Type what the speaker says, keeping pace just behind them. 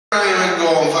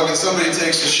fucking somebody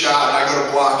takes a shot and I go to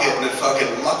block it and it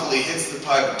fucking luckily hits the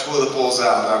pipe and toilet bowls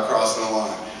out without crossing the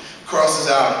line. Crosses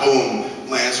out and boom,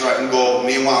 lands right in goal.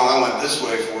 Meanwhile, I went this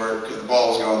way for it because the ball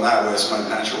was going that way, so my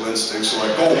natural instincts were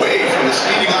like, go away from the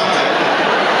speeding object.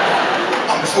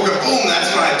 I'm fucking boom,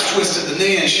 that's when I twisted the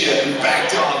knee and shit and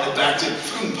backed off, popped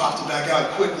it back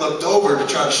out, quick looked over to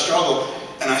try to struggle.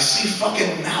 And I see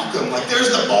fucking Malcolm, like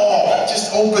there's the ball,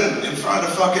 just open in front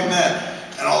of the fucking net.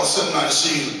 And all of a sudden I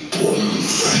see, boom,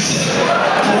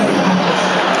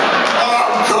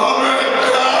 I'm coming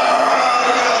down!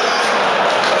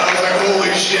 I was like,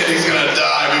 holy shit, he's gonna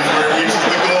die before he reaches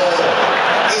the goal.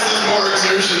 This is more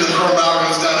exertion than poor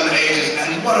Malcolm's done in ages.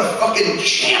 And what a fucking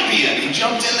champion! He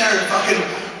jumped in there and fucking,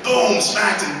 boom,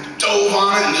 smacked and dove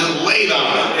on it and just laid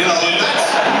on it. You know, that's,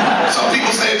 some people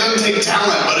say it doesn't take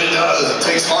talent, but it does. It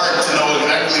takes heart to know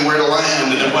exactly where to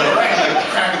land, and it went right in the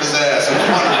crack of his ass. It was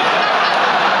wonderful.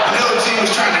 And the other team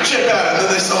was trying to chip at it, and then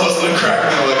they saw us in the crack,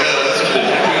 and they were like, oh, that's good.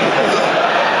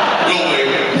 We'll wait.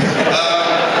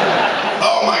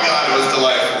 Oh my God, it was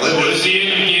delightful. It was the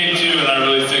end of game 2, and I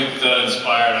really think that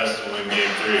inspired us to win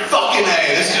game 3. Fucking A,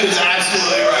 this dude's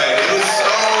absolutely right. It was so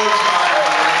inspiring.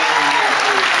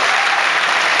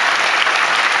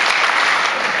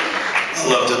 I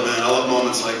loved it, man. I love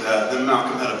moments like that. Then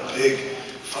Malcolm had a big,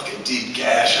 fucking deep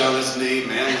gash on his knee,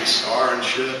 manly scar and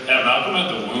shit. Yeah, Malcolm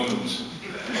had the wounds.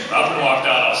 Malcolm walked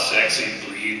out all sexy,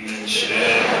 bleeding and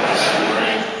shit.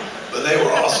 But they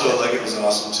were also, like, it was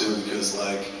awesome too, because,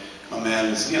 like, my man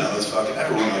is, you know, it's fucking,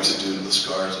 everyone likes a dude with the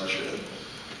scars and shit.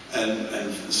 And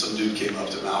some dude came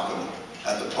up to Malcolm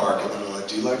at the park and they were like,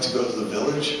 do you like to go to the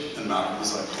village? And Malcolm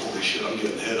was like, holy shit, I'm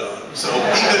getting hit on. So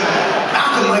even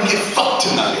Malcolm might get fucked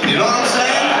tonight, you know what I'm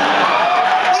saying?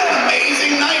 What an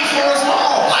amazing night for us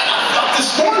all. I got fucked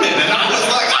this morning and I was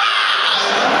like, ah!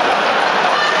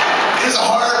 It's a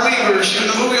hard week, we were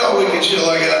shooting a movie all week and shit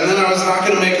like that. And then I was not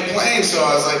gonna make a plane, so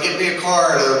I was like, get me a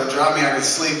car to drive me, I could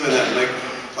sleep in it.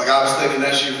 Like I was thinking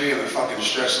SUV and the fucking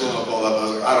stretch limo pulled up. I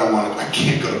was like, I don't want to, I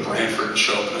can't go to Brantford and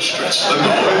show up in a stretch limo.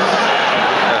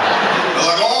 They're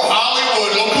like, oh,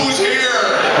 Hollywood, look who's here.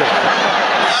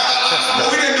 Yeah,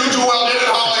 we didn't do too well, did it,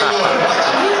 Hollywood? Like,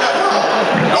 I'm here to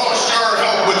help. Oh, sure,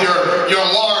 help with your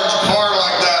large car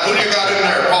like that. Who do you got in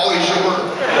there? Pauly Shore?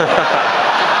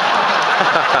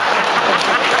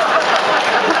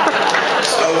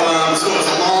 So it was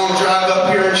a long drive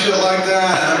up here and shit like that.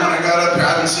 And then when I got up here,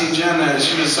 I hadn't seen Jen.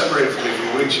 She was separated from me for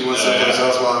a week. She went someplace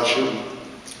else while I was shooting.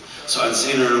 So I hadn't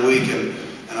seen her in a week, and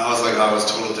I was like, I was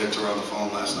total dick to her on the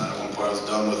phone last night. At one point, I was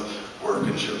done with work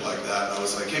and shit like that. And I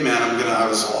was like, hey man, I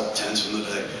was all tense from the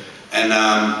day. And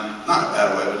not in a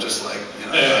bad way, but just like, you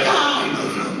know,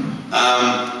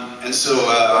 and so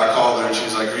I called her and she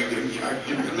was like,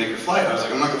 you're gonna make your flight? I was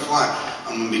like, I'm not gonna fly.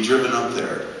 I'm gonna be driven up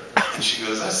there. And she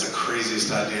goes, that's the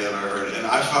craziest idea I've ever heard. And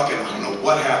I don't know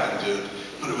what happened, dude.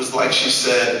 But it was like she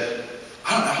said,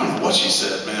 I don't know what she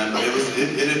said, man, but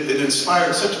it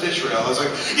inspired such vitriol. I was like,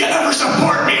 you never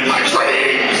support me in my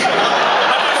dreams!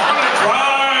 I just want to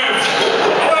drive! I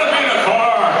want to be in a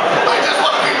car! I just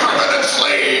want to be driven and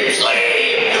sleep!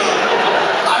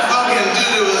 I fucking,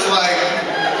 dude, it was like,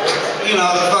 you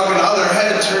know, the fucking other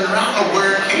head turned around and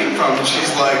where it came from, and she's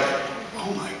like,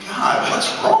 oh my God, what's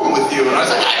wrong with you? And I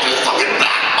was like, I just fucking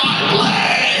backed my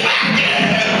leg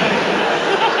again!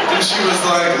 And she was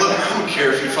like, look, I don't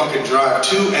care if you fucking drive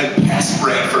to and past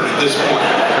Brantford at this point.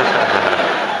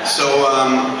 So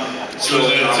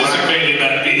was anticipating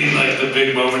that being like the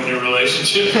big moment in your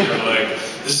relationship. You were like,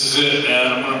 this is it, man.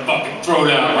 I'm gonna fucking throw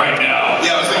down right now.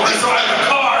 Yeah, I was like, I'm driving a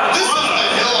car. This is the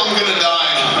hill I'm gonna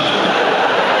die on.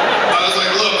 I was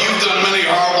like, look, you've done many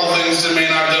horrible things to me,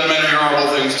 and I've done many horrible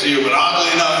things to you, but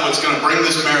oddly enough, what's gonna bring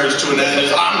this marriage to an end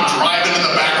is I'm driving in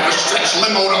the back of a stretch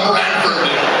limo to Brantford.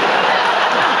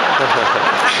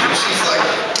 And she's like,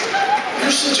 you're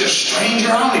such a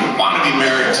stranger, I don't even want to be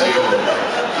married to you.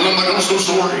 And I'm like, I'm so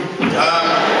sorry. No,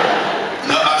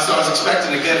 so I was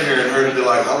expecting to get here and her to be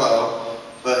like, hello.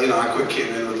 But, you know, I quick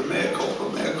came in with the mea culpa,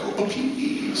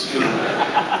 please, you know.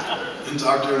 And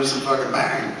talked to her into some fucking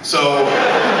bang. So, it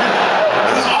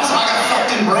was awesome. I got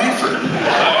fucked in Brantford. I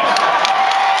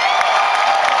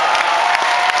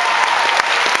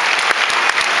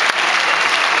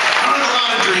don't have a lot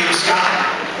of dreams, Scott.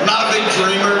 I'm not a big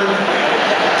dreamer.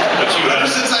 But ever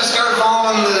since I started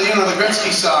following the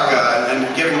Gretzky saga and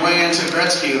getting way into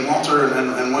Gretzky and Walter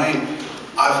and Wayne,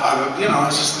 I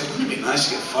was just like, wouldn't it be nice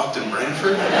to get fucked in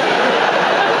Brantford?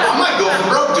 I might go for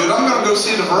broke, dude. I'm gonna go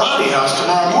see the Variety House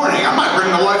tomorrow morning. I might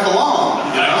bring the wife along,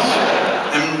 you know,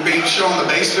 and be showing the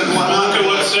basement and whatnot. Look at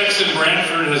what sex in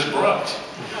Brantford has brought.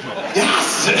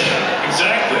 Yes,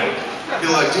 exactly. Be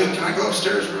like, dude, can I go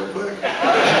upstairs real quick? Try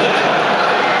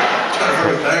to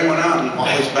fucking bang one out in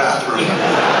Molly's bathroom.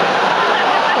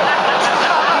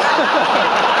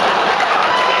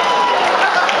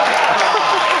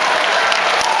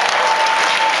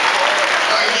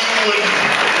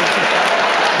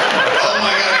 Oh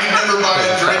my God, you'd never buy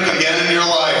a drink again in your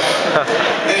life.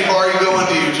 Any bar you go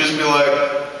into, you just be like,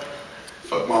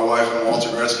 fuck my wife in Walter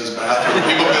Gretzky's bathroom.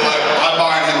 People be like, I'm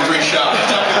buying him 3 shots.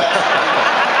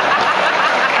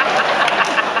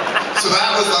 So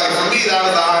that was like, for me, that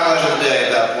was the highlight of the day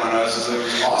at that point. It was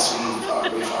awesome.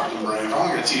 We fucking Brantford. I'm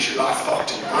gonna get a t-shirt. I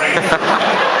fucked in Brantford.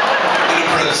 In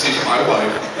parentheses, my wife.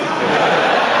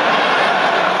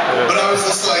 But I was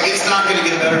just like, it's not gonna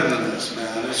get better than this,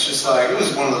 man. It's just like, it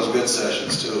was one of those good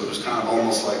sessions too. It was kind of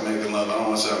almost like making love. I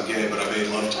don't want to sound gay, but I made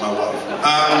love to my wife.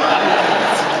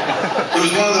 It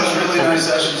was one of those really nice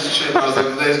sessions and shit. And I was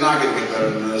like, today's not gonna get better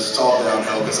than this. It's all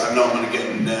downhill because I know I'm gonna get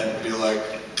in net and be like,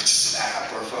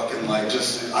 snap, or fucking like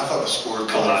just, I thought the score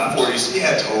was like 40.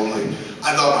 Yeah, totally.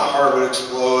 I thought my heart would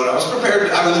explode. I was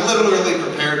prepared, I was literally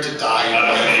prepared to die in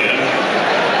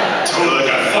Brantford. Totally.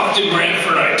 Like, I fucked in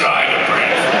Brantford, I died in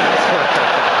Brantford.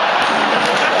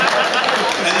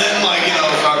 And then like, you know,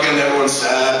 fucking everyone's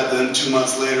sad, but then 2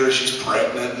 months later she's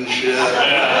pregnant and shit.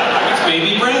 Yeah, it's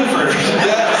baby Brantford.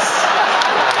 Yes.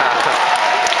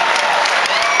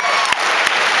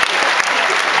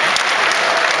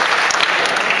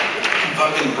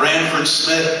 Fucking Brantford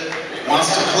Smith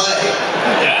wants to play.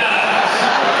 Yeah.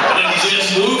 And then he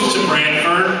just moves to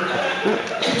Brantford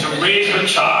to raise her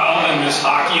child in this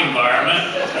hockey environment.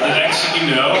 And the next thing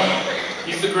you know,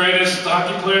 he's the greatest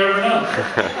hockey player ever known.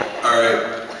 All right.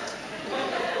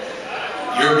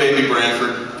 You're baby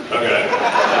Brantford. Okay.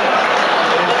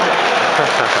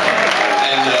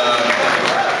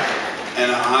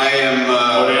 And I am.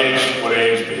 What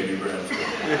age, baby Brantford?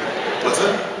 What's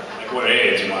that? Like, what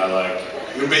age am I like?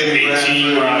 Your baby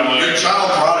 18, Brantford. You're a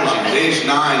child prodigy. At age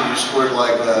 9, you scored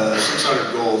like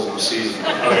 600 goals in a season.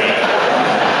 Okay.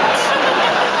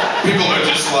 People are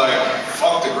just like,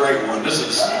 fuck the great one. This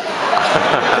is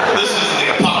the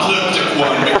apocalyptic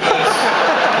one because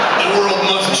the world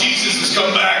must. Jesus has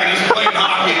come back and he's playing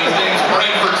hockey and his name's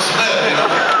Brantford Smith. You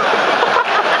know?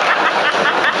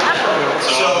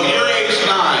 So you're age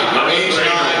 9. You're age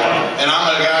 9, and I'm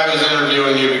a guy who's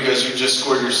interviewing you because you just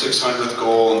scored your 600th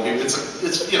goal, and it's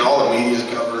you know, all the media's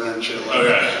covering and shit like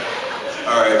that.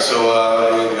 All right, so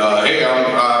hey,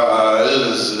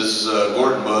 this is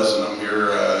Gordon Buzz, and I'm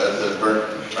here at the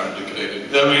I'm trying to do Canadian.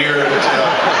 I'm here at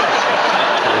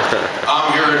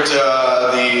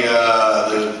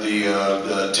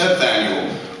the 10th annual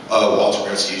Walter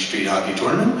Gretzky Street Hockey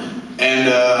Tournament, and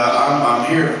I'm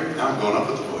here. Now I'm going up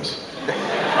with the voice.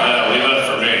 Leave that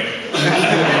for me.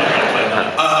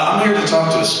 I'm here to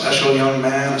talk to a special young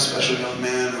man who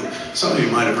some of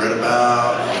you might have read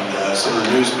about in some of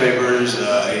the newspapers.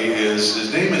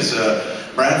 His name is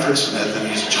Brantford Smith, and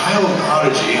he's a child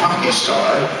prodigy hockey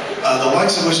star, the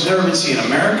likes of which have never been seen.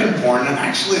 American born, and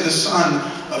actually the son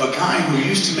of a guy who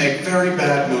used to make very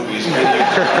bad movies.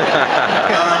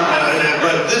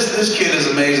 But this kid is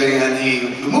amazing, and he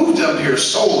moved up here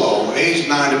solo, age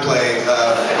 9 to play.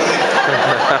 What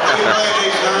do you play at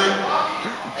age 9?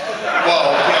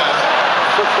 Well, yeah.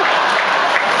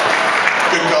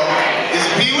 Good call. Is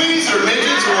it peewees or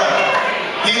midgets or what?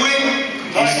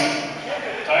 Peewee?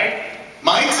 Tight?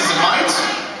 Mites? Is it mites?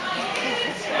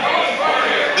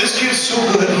 This kid's so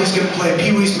good, he's going to play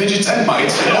peewees, midgets, and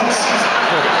mites in one season.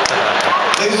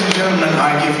 Ladies and gentlemen,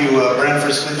 I give you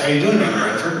Brantford Smith. How you doing,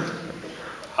 Brantford?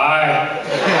 Hi.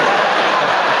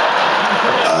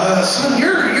 Son,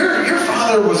 your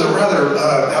father was a rather,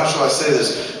 how shall I say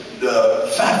this,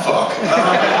 fat fuck.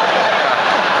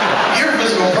 Your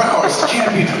physical prowess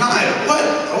can't be denied.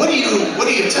 What do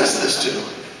you attest this to?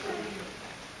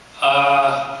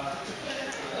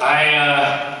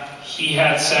 He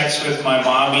had sex with my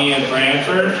mommy in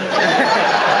Brantford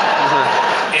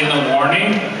in the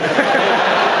morning,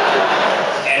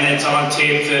 and it's on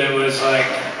tape that it was like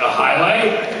a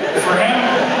highlight for him,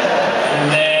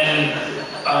 and then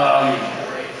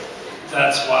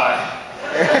that's why.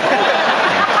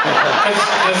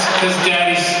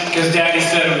 Because Daddy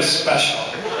said it was special.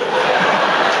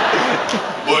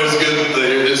 Boy, it's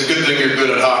a good thing you're good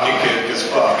at hockey, kid, because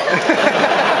fuck.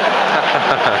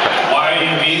 Why are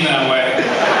you being that way?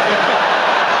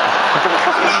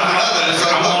 Not for nothing, it's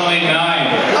like, I'm only 9.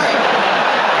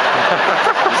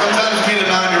 Sometimes being a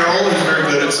 9-year-old is very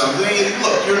good at something.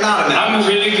 Look, you're not an I'm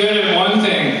really good at one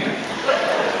thing.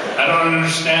 I don't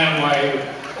understand why.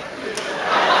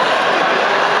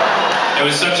 It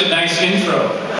was such a nice intro.